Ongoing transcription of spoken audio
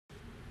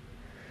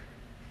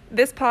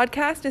This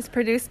podcast is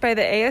produced by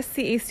the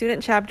ASCE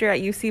student chapter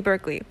at UC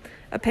Berkeley.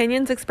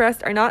 Opinions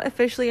expressed are not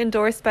officially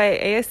endorsed by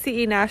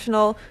ASCE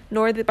National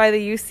nor by the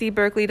UC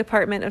Berkeley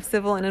Department of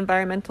Civil and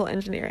Environmental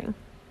Engineering.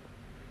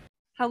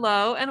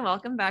 Hello and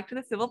welcome back to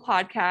the Civil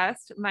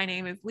Podcast. My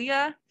name is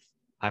Leah.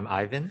 I'm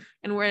Ivan.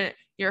 And we're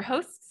your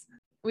hosts.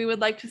 We would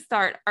like to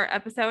start our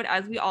episode,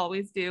 as we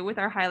always do, with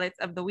our highlights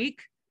of the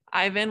week.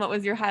 Ivan, what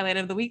was your highlight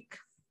of the week?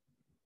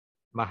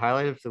 My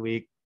highlight of the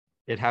week,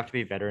 it'd have to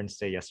be Veterans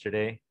Day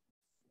yesterday.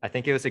 I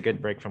think it was a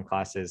good break from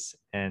classes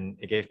and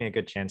it gave me a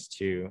good chance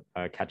to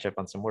catch up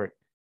on some work.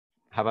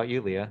 How about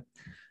you, Leah?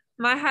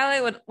 My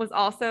highlight was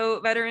also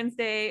Veterans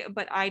Day,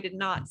 but I did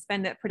not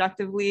spend it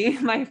productively.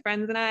 My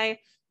friends and I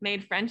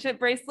made friendship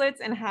bracelets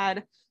and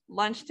had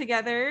lunch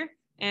together,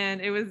 and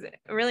it was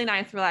a really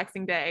nice,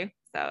 relaxing day.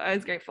 So I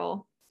was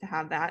grateful to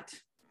have that.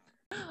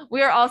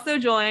 We are also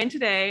joined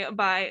today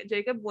by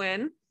Jacob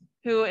Nguyen,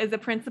 who is a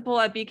principal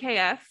at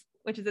BKF,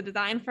 which is a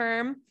design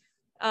firm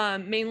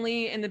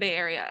mainly in the Bay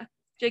Area.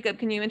 Jacob,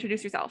 can you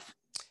introduce yourself?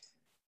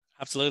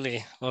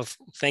 Absolutely. Well,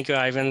 thank you,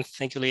 Ivan.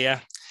 Thank you,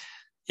 Leah.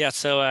 Yeah,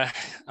 so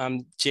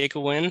I'm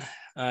Jacob Nguyen.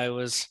 I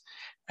was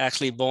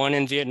actually born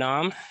in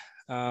Vietnam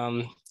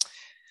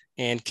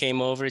and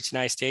came over to the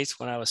United States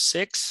when I was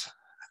 6.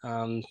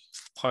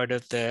 Part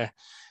of the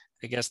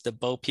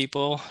boat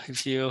people,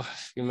 if you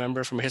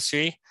remember from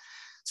history.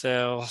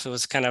 So it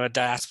was kind of a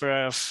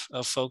diaspora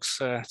of folks,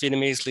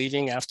 Vietnamese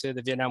leaving after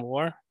the Vietnam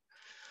War.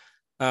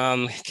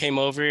 Came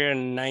over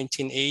in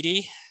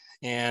 1980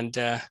 and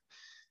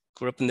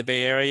grew up in the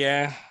Bay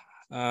Area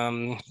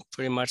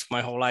pretty much my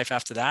whole life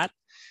after that.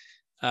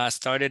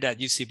 Started at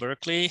UC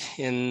Berkeley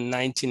in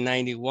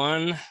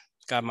 1991,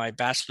 got my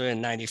bachelor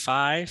in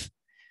 95,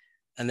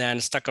 and then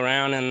stuck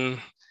around and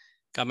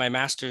got my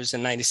master's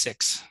in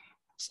 96.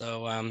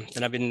 So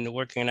then I've been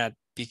working at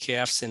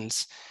BKF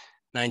since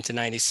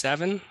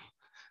 1997.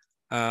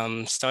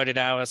 Started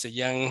out as a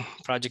young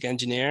project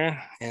engineer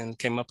and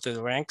came up through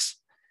the ranks.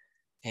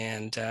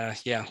 And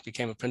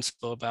became a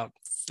principal about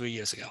 3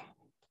 years ago.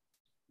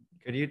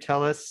 Could you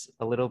tell us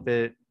a little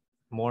bit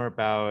more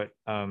about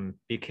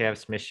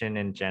BKF's mission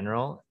in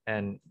general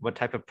and what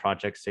type of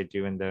projects they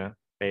do in the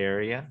Bay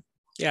Area?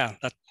 Yeah,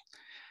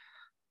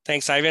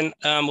 thanks, Ivan.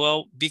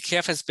 Well,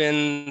 BKF has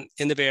been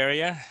in the Bay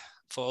Area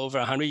for over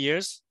 100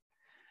 years.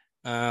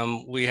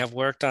 We have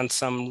worked on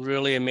some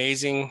really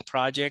amazing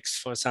projects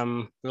for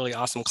some really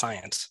awesome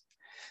clients.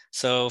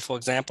 So, for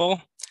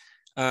example,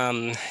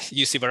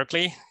 UC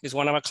Berkeley is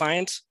one of our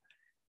clients.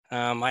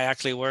 I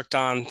actually worked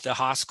on the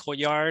Haas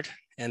Courtyard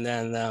and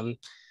then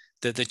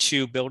the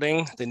Chu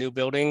building, the new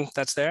building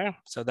that's there.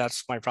 So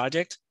that's my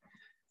project.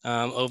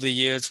 Over the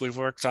years, we've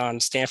worked on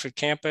Stanford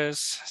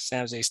campus, San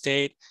Jose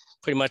State,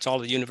 pretty much all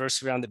the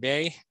universities around the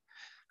Bay.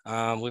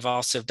 We've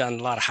also done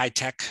a lot of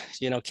high-tech,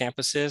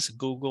 campuses,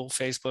 Google,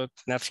 Facebook,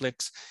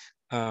 Netflix,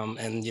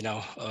 and,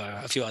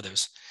 a few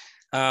others.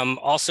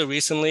 Also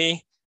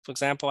recently, for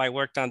example, I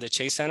worked on the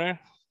Chase Center,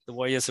 the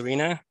Warriors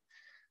Arena.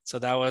 So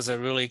that was a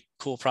really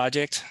cool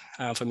project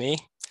for me.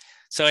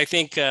 So I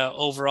think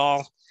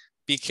overall,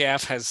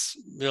 BKF has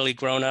really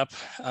grown up,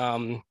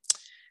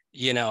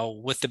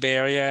 with the Bay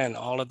Area and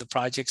all of the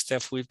projects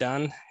that we've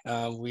done.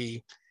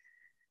 I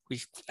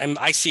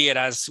see it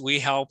as we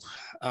help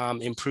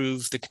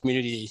improve the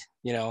community,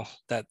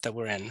 that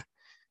we're in.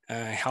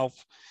 Help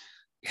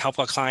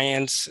our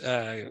clients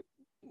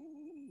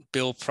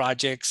build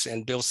projects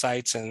and build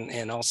sites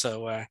and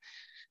also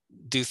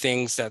do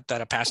things that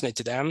are passionate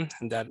to them,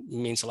 and that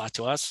means a lot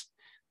to us.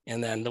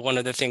 And then one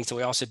of the things that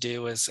we also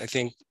do is, I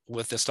think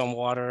with the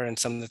stormwater and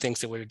some of the things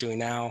that we're doing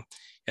now,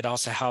 it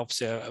also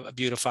helps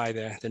beautify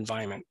the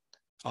environment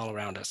all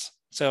around us.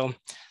 So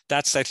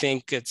that's, I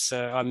think it's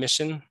our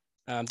mission,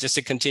 just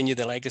to continue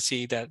the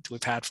legacy that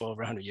we've had for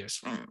over 100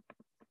 years.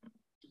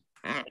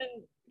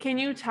 Can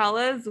you tell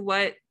us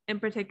what in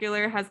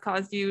particular has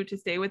caused you to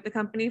stay with the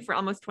company for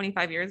almost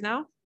 25 years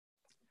now?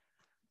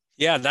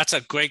 Yeah, that's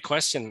a great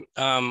question.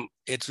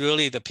 It's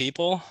really the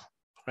people,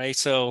 right?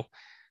 So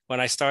when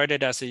I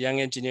started as a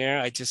young engineer,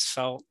 I just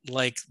felt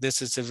like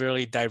this is a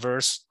really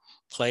diverse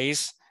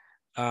place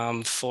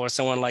for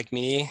someone like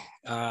me.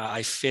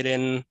 I fit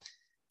in.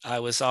 I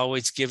was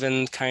always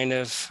given kind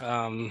of,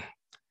 I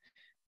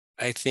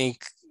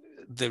think,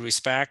 the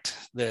respect,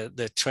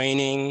 the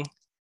training.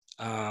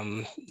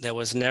 There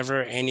was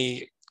never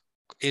any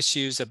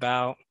issues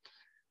about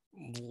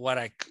what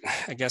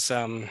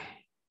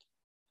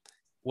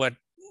what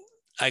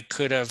I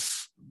could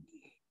have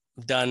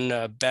done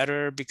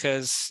better,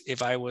 because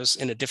if I was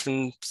in a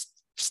different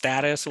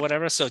status or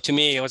whatever. So to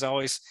me, it was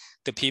always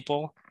the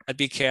people at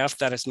BKF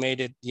that has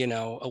made it,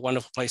 a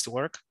wonderful place to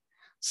work.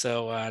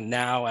 So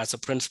now as a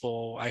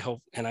principal, I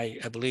hope and I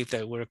believe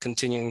that we're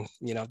continuing,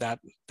 that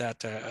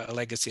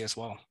legacy as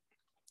well.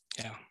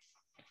 Yeah.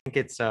 I think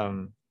it's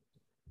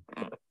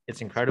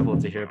incredible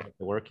to hear about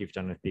the work you've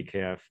done with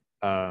BKF.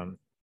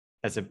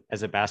 As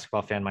a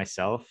basketball fan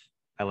myself,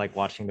 I like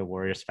watching the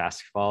Warriors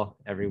basketball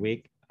every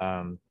week.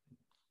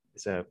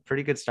 It's a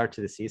pretty good start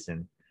to the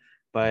season.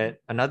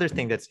 But another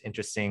thing that's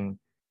interesting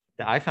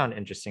that I found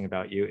interesting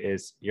about you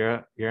is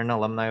you're an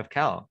alumni of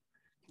Cal.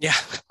 Yeah.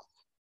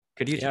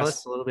 Could you tell Yes.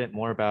 us a little bit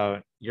more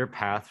about your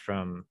path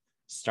from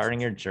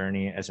starting your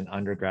journey as an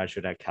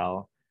undergraduate at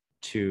Cal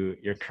to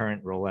your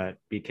current role at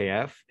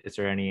BKF? Is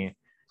there any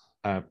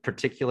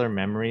particular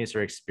memories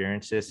or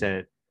experiences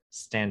that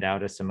stand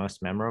out as the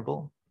most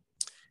memorable?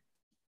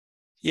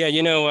 Yeah,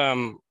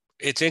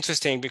 it's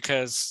interesting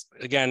because,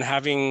 again,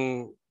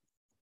 having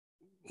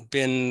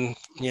been,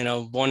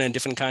 born in a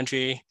different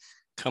country,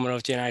 coming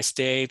over to the United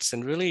States,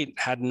 and really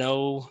had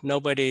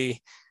nobody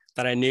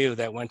that I knew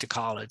that went to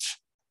college.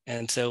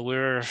 And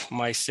so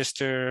my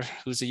sister,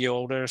 who's a year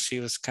older, she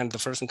was kind of the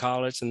first in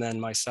college, and then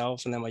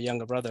myself, and then my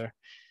younger brother.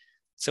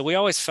 So we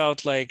always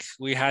felt like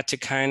we had to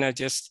kind of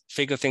just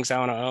figure things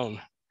out on our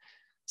own.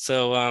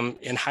 So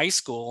in high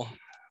school,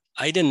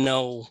 I didn't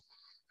know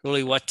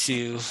really what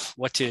to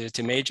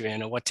major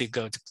in, or what to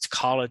go to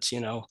college,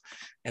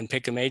 and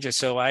pick a major.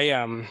 So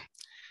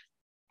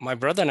my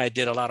brother and I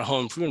did a lot of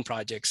home improvement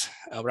projects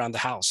around the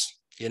house.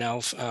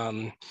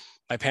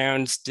 My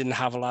parents didn't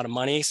have a lot of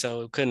money,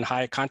 so couldn't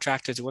hire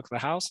contractors to work in the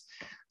house.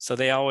 So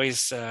they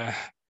always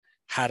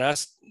had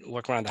us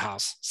work around the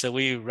house. So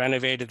we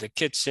renovated the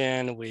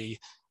kitchen. We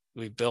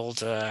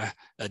built a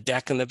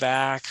deck in the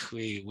back.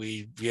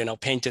 We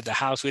painted the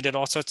house. We did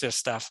all sorts of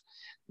stuff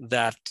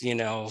that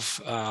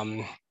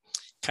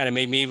kind of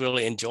made me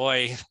really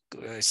enjoy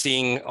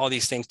seeing all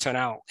these things turn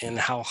out, and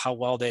how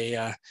well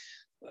they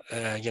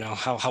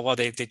how well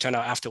they turn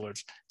out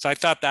afterwards. So I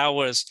thought that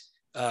was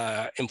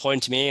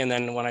important to me. And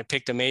then when I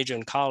picked a major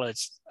in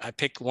college, I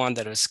picked one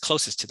that was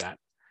closest to that.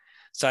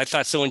 So I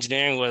thought civil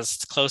engineering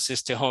was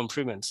closest to home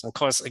improvements. Of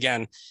course,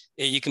 again,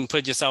 you can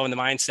put yourself in the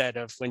mindset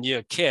of when you're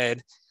a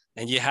kid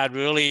and you had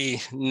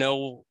really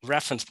no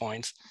reference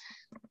points,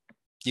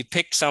 you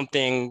pick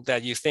something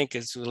that you think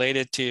is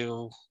related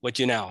to what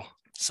you know.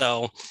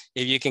 So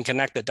if you can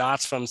connect the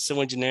dots from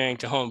civil engineering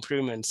to home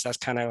improvements, that's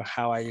kind of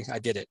how I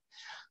did it.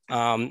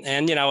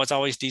 And it's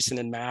always decent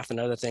in math and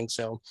other things,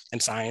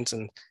 and science,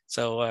 and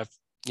so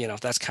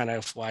that's kind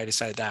of why I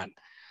decided that.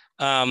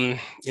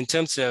 In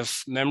terms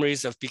of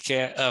memories of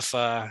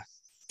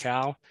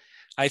Cal,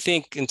 I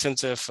think in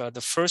terms of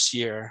the first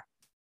year,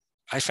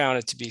 I found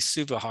it to be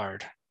super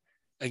hard.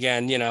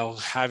 Again,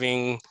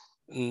 having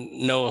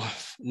no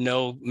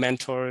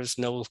mentors,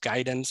 no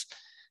guidance,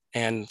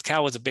 and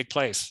Cal was a big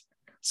place.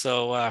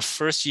 So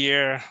first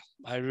year,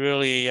 I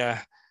really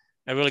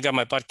got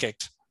my butt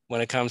kicked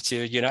when it comes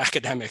to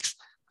academics.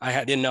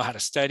 I didn't know how to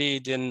study,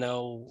 didn't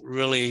know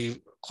really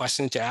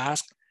questions to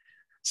ask.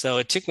 So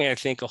it took me, I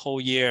think, a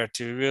whole year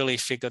to really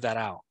figure that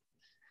out.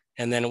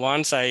 And then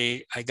once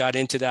I got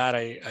into that,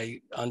 I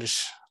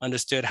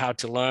understood how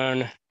to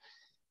learn,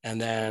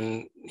 and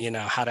then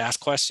how to ask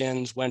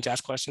questions, when to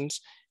ask questions.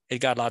 It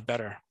got a lot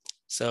better.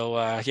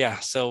 So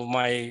so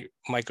my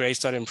grades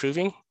started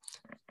improving,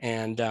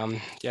 and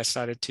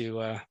started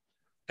to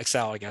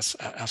excel, I guess,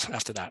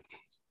 after that.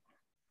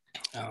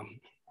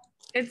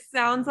 It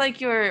sounds like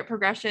your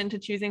progression to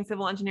choosing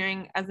civil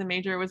engineering as a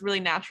major was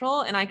really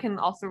natural, and I can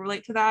also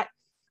relate to that.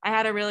 I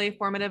had a really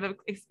formative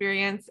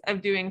experience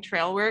of doing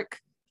trail work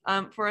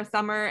for a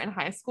summer in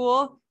high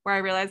school, where I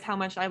realized how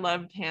much I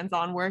loved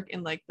hands-on work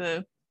in like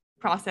the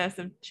process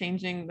of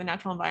changing the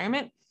natural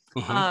environment.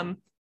 Mm-hmm.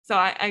 So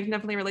I can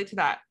definitely relate to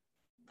that.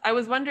 I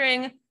was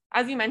wondering,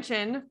 as you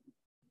mentioned,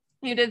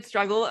 you did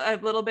struggle a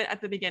little bit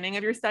at the beginning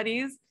of your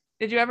studies.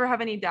 Did you ever have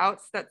any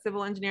doubts that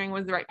civil engineering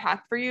was the right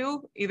path for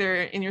you,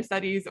 either in your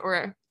studies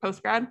or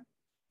post-grad?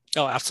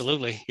 Oh,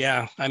 absolutely.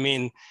 Yeah. I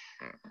mean,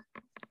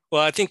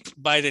 well, I think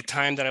by the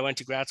time that I went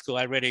to grad school,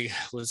 I already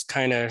was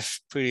kind of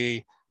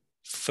pretty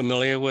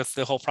familiar with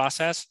the whole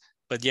process.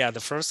 But yeah, the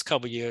first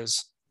couple of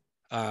years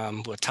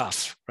were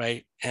tough,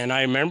 right? And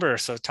I remember,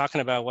 so talking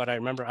about what I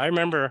remember,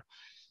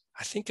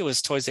 I think it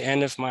was towards the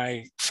end of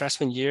my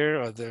freshman year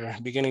or the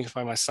beginning of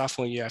my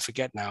sophomore year, I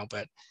forget now,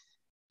 but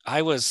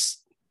I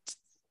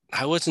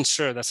wasn't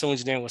sure that civil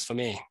engineering was for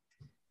me,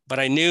 but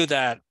I knew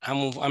that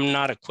I'm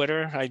not a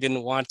quitter. I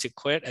didn't want to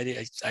quit.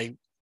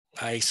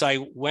 So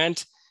I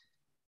went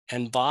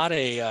and bought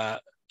a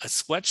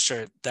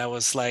sweatshirt that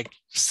was like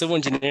civil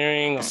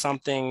engineering or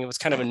something. It was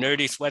kind of a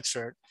nerdy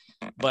sweatshirt,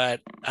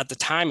 but at the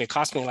time it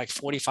cost me like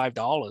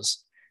 $45.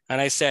 And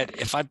I said,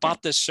 if I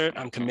bought this shirt,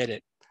 I'm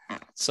committed.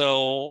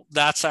 So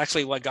that's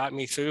actually what got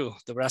me through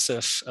the rest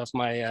of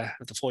my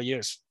the 4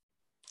 years.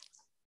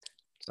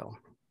 So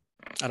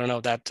I don't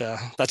know if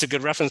that's a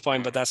good reference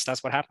point, but that's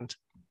what happened.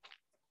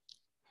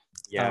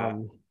 Yeah,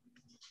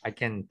 I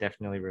can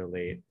definitely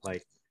relate.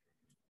 Like,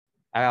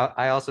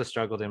 I also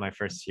struggled in my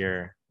first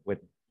year with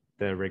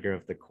the rigor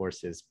of the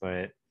courses,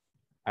 but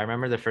I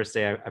remember the first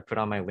day I put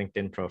on my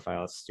LinkedIn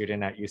profile,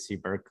 student at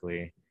UC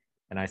Berkeley,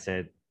 and I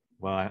said,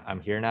 well, I'm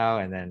here now,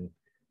 and then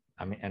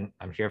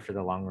I'm here for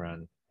the long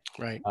run.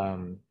 Right.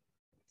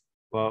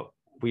 Well,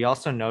 we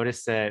also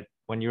noticed that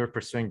when you were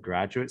pursuing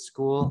graduate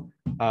school,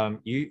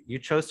 you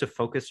chose to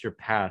focus your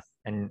path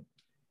and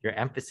your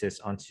emphasis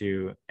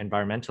onto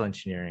environmental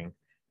engineering.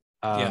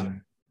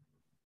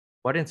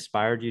 What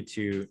inspired you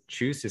to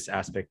choose this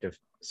aspect of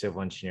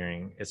civil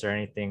engineering? Is there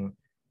anything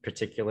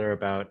particular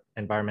about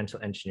environmental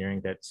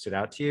engineering that stood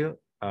out to you?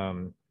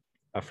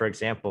 For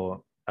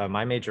example,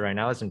 my major right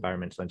now is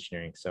environmental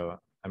engineering, so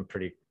I'm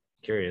pretty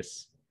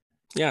curious.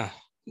 Yeah,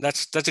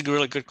 that's a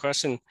really good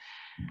question.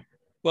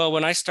 Well,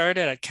 when I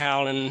started at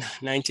Cal in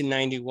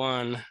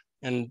 1991,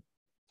 and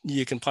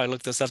you can probably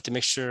look this up to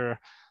make sure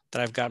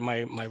that I've got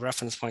my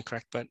reference point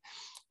correct, but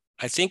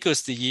I think it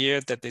was the year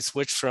that they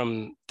switched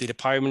from the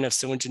Department of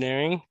Civil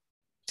Engineering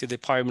to the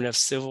Department of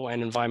Civil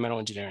and Environmental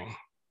Engineering.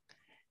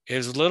 It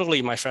was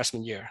literally my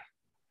freshman year.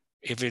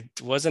 If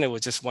it wasn't, it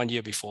was just 1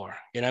 year before.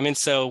 You know what I mean?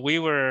 So we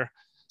were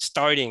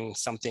starting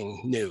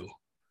something new,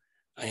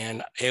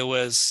 and it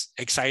was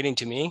exciting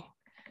to me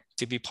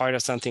to be part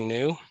of something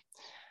new.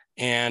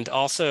 And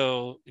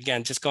also,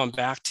 again, just going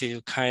back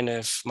to kind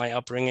of my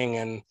upbringing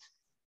and,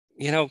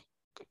 you know,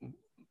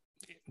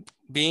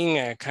 being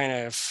a kind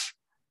of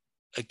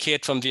a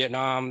kid from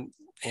Vietnam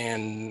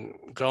and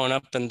growing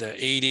up in the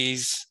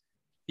 80s,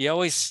 you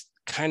always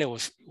kind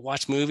of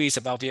watch movies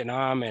about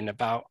Vietnam and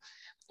about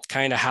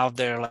kind of how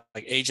they're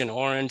like Agent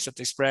Orange that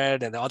they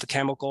spread and the other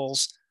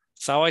chemicals.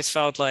 So I always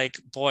felt like,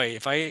 boy,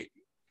 if I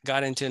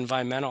got into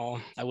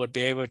environmental, I would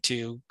be able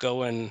to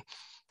go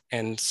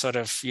and sort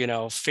of, you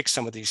know, fix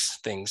some of these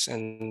things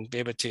and be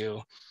able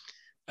to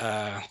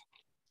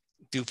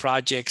do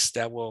projects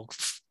that will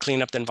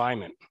clean up the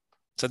environment.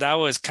 So that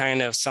was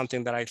kind of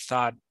something that I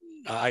thought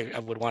I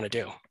would want to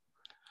do.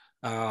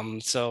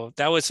 So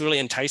that was really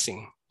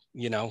enticing,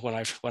 you know,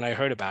 when I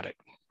heard about it.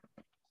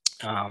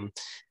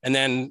 And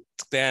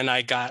then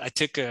I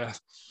took a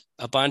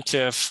bunch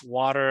of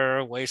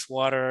water,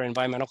 wastewater,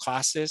 environmental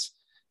classes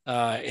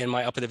in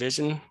my upper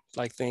division,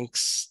 like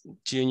things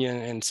junior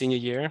and senior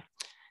year.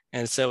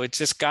 And so it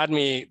just got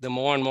me, the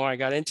more and more I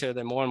got into it,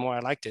 the more and more I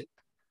liked it.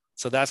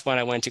 So that's when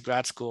I went to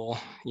grad school,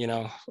 you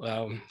know,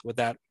 with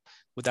that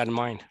in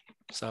mind.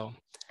 So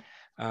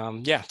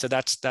yeah, so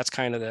that's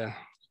kind of the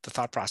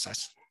thought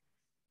process.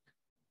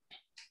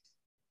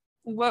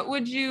 What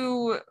would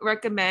you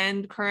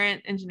recommend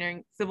current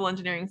civil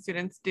engineering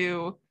students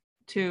do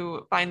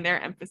to find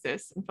their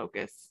emphasis and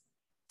focus?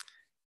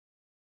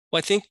 Well,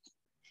 I think,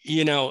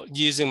 you know,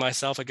 using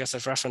myself, I guess,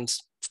 as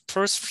reference,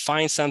 first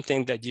find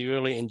something that you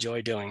really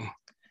enjoy doing.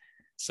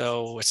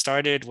 So it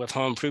started with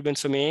home improvement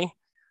for me,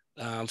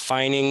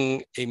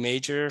 finding a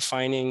major,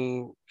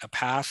 finding a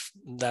path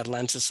that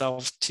lends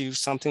itself to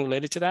something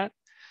related to that.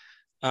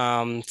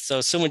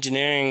 So civil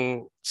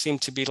engineering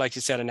seemed to be, like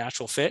you said, a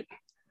natural fit.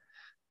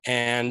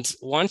 And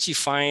once you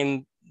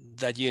find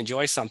that you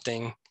enjoy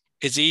something,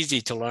 it's easy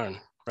to learn,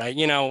 right?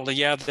 You know,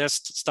 yeah, there's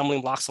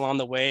stumbling blocks along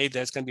the way.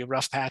 There's going to be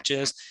rough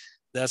patches.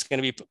 There's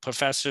going to be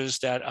professors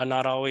that are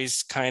not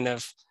always kind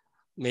of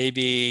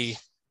maybe,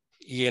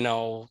 you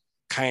know,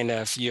 kind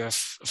of your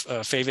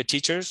favorite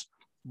teachers,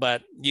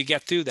 but you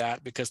get through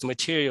that because the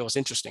material is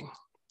interesting.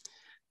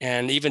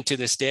 And even to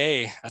this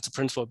day, as a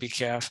principal of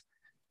BKF,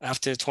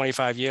 after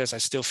 25 years, I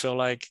still feel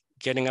like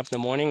getting up in the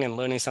morning and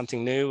learning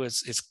something new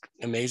is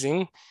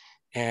amazing.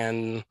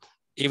 And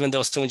even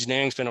though civil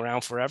engineering's been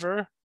around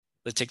forever,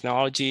 the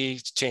technology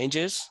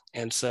changes.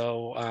 And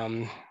so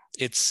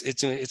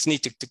it's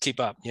neat to keep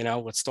up, you know,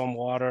 with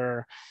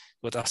stormwater,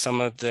 with some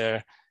of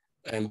the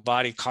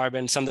embodied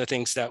carbon, some of the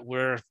things that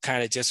we're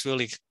kind of just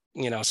really,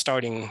 you know,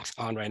 starting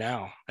on right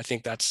now. I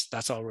think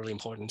that's all really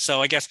important.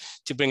 So I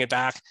guess to bring it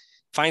back,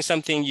 find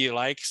something you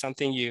like,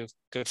 something you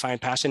could find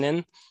passion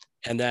in,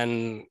 and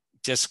then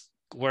just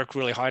work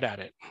really hard at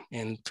it.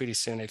 And pretty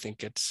soon, I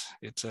think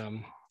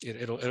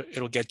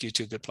it'll get you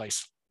to a good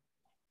place.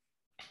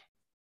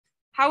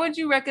 How would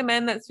you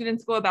recommend that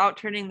students go about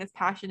turning this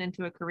passion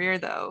into a career,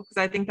 though? Because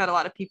I think that a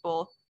lot of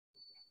people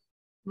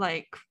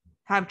like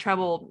have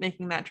trouble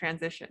making that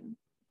transition.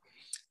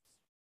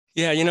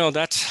 Yeah, you know,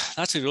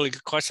 that's a really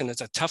good question.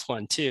 It's a tough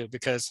one too,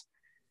 because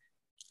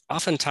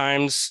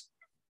oftentimes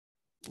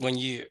when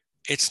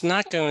it's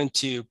not going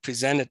to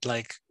present it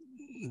like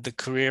the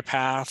career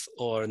path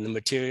or the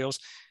materials,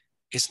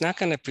 it's not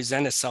going to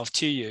present itself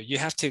to you. You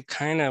have to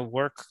kind of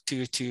work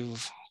to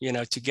you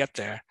know, to get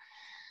there.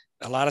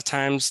 A lot of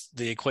times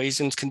the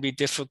equations can be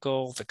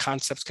difficult, the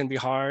concepts can be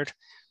hard,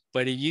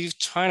 but if you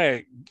try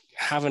to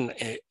have an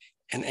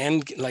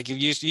end, like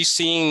if you're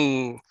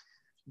seeing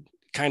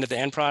kind of the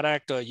end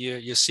product, or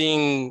you're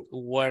seeing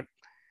what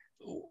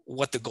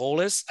the goal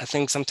is, I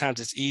think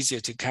sometimes it's easier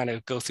to kind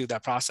of go through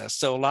that process.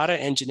 So a lot of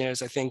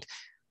engineers, I think,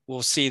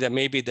 will see that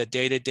maybe the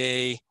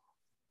day-to-day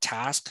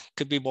task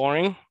could be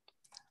boring,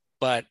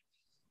 but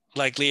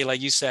like Leah,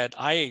 like you said,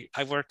 I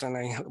worked on,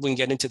 we can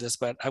get into this,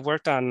 but I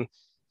worked on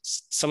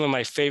some of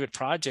my favorite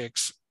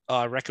projects,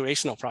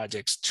 recreational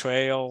projects,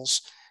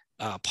 trails,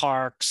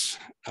 parks,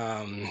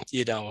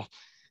 you know,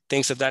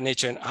 things of that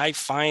nature. And I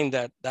find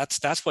that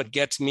that's what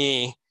gets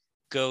me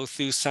go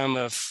through some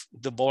of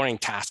the boring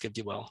task, if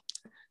you will.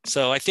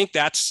 So I think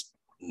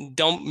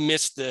don't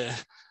miss the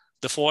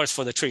forest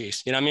for the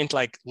trees. You know what I mean?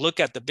 Like, look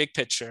at the big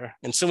picture.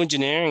 And civil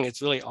engineering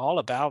is really all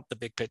about the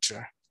big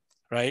picture,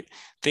 right?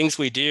 Things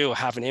we do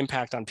have an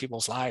impact on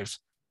people's lives.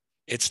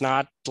 It's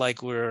not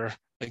like we're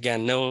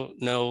again,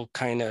 no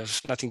kind of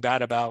nothing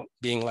bad about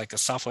being like a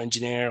software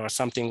engineer or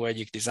something where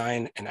you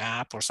design an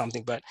app or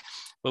something, but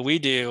what we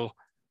do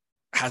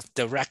has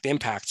direct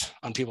impact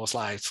on people's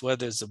lives,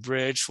 whether it's a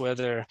bridge,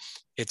 whether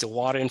it's a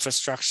water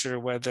infrastructure,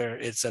 whether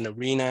it's an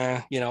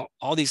arena,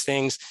 all these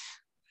things.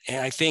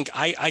 And I think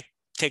I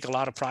take a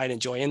lot of pride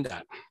and joy in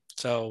that.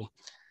 So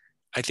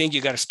I think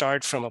you got to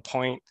start from a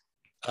point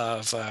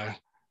of,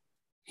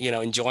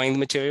 enjoying the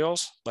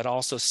materials, but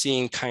also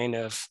seeing kind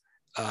of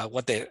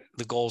what the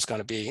goal is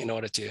going to be in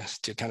order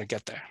to kind of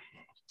get there.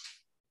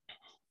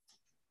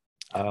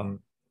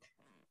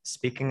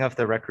 Speaking of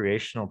the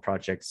recreational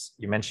projects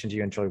you mentioned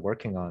you enjoy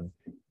working on,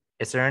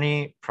 is there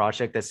any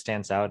project that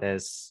stands out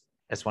as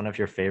one of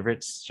your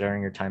favorites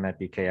during your time at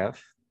BKF?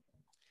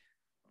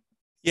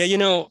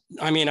 Yeah,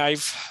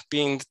 I've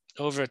been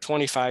over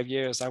 25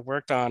 years. I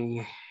worked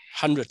on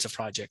hundreds of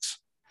projects,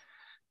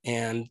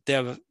 and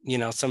there were,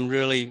 some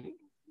really,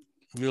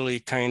 really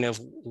kind of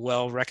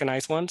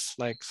well-recognized ones,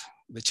 like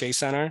the Chase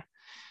Center,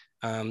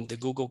 the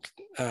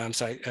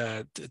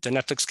the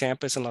Netflix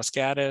campus in Los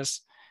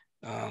Gatos,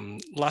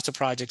 lots of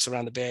projects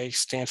around the Bay,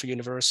 Stanford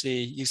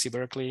University, UC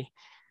Berkeley.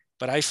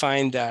 But I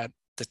find that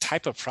the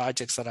type of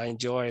projects that I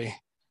enjoy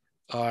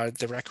are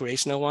the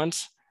recreational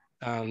ones,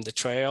 the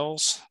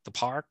trails, the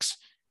parks.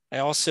 I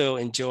also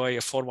enjoy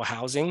affordable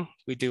housing.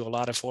 We do a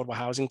lot of affordable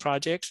housing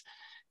projects.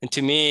 And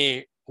to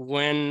me,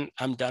 when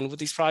I'm done with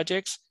these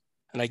projects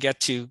and I get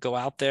to go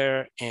out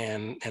there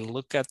and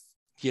look at,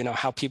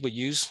 how people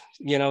use,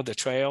 the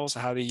trails,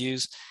 how they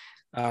use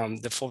the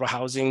affordable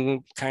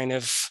housing kind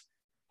of,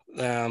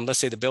 let's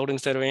say the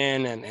buildings that are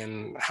in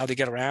and how they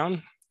get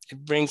around,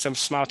 it brings a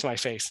smile to my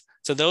face.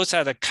 So those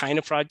are the kind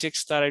of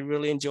projects that I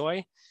really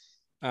enjoy.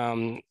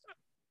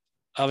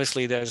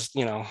 Obviously there's,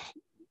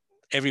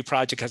 every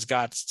project has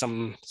got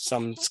some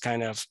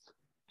kind of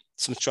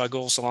some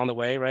struggles along the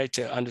way, right?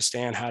 To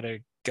understand how to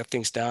get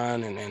things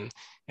done and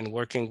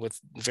working with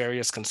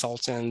various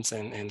consultants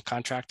and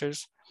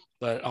contractors.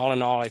 But all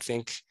in all, I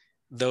think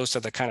those are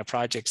the kind of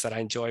projects that I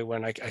enjoy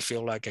when I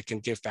feel like I can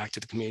give back to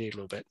the community a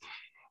little bit.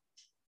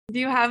 Do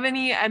you have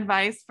any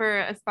advice for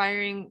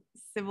aspiring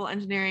civil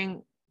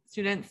engineering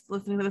students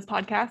listening to this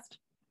podcast?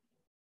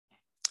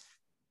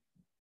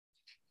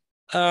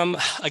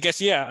 I guess,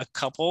 yeah, a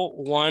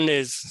couple. One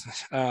is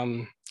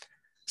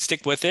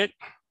stick with it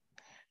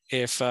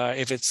if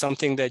it's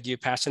something that you're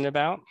passionate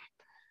about,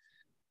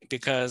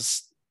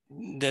 because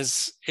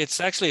it's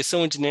actually a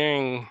civil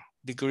engineering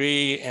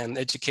degree, and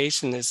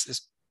education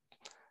is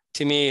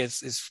to me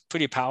is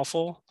pretty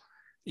powerful.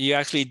 You're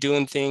actually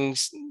doing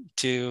things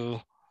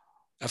to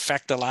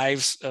affect the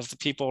lives of the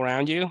people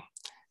around you.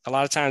 A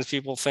lot of times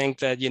people think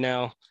that,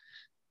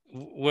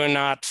 we're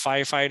not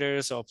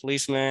firefighters or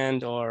policemen,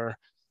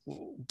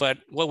 but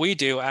what we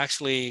do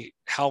actually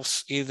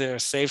helps either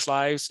saves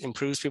lives,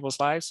 improves people's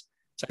lives.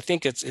 So I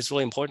think it's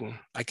really important.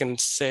 I can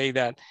say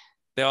that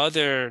there are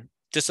other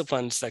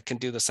disciplines that can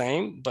do the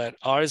same, but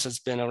ours has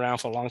been around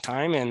for a long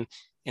time, and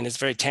it's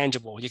very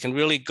tangible. You can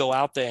really go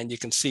out there and you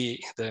can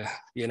see the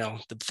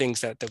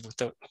things that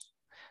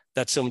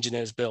civil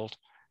engineers build.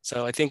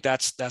 So I think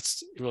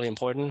that's really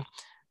important.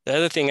 The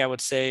other thing I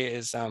would say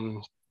is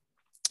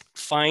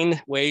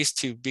find ways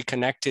to be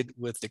connected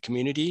with the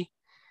community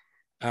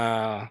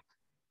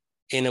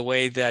in a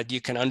way that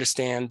you can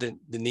understand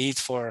the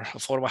needs for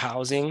affordable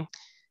housing,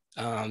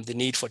 the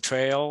need for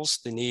trails,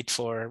 the need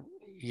for,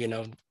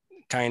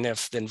 kind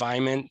of the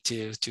environment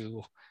to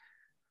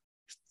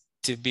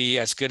be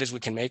as good as we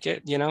can make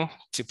it,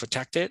 to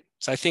protect it.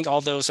 So I think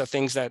all those are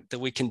things that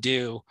we can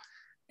do,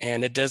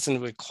 and it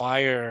doesn't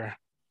require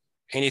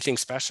anything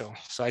special.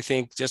 So I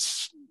think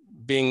just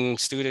being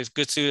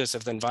good students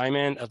of the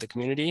environment, of the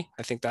community,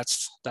 I think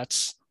that's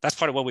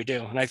part of what we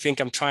do. And I think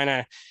I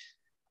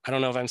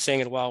don't know if I'm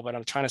saying it well, but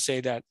I'm trying to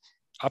say that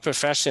our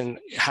profession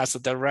has a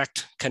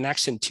direct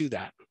connection to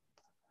that.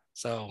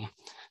 So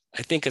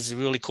I think it's a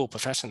really cool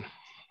profession.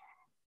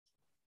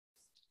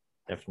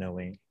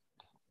 Definitely.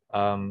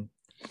 Well,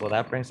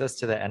 that brings us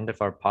to the end of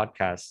our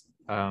podcast.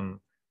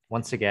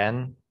 Once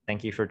again,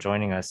 thank you for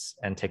joining us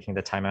and taking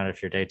the time out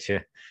of your day to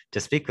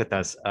speak with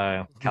us,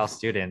 Cal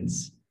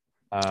students.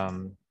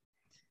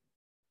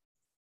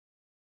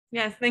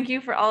 Yes, thank you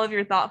for all of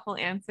your thoughtful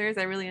answers.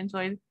 I really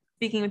enjoyed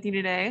speaking with you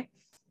today.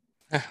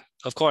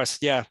 Of course,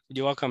 yeah,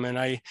 you're welcome. And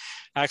I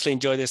actually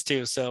enjoy this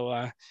too. So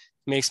it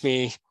makes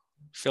me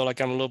feel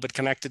like I'm a little bit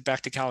connected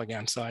back to Cal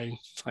again. So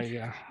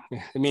it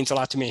means a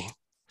lot to me.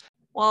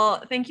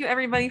 Well, thank you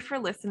everybody for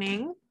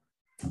listening.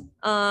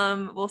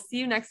 We'll see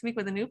you next week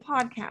with a new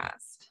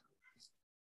podcast.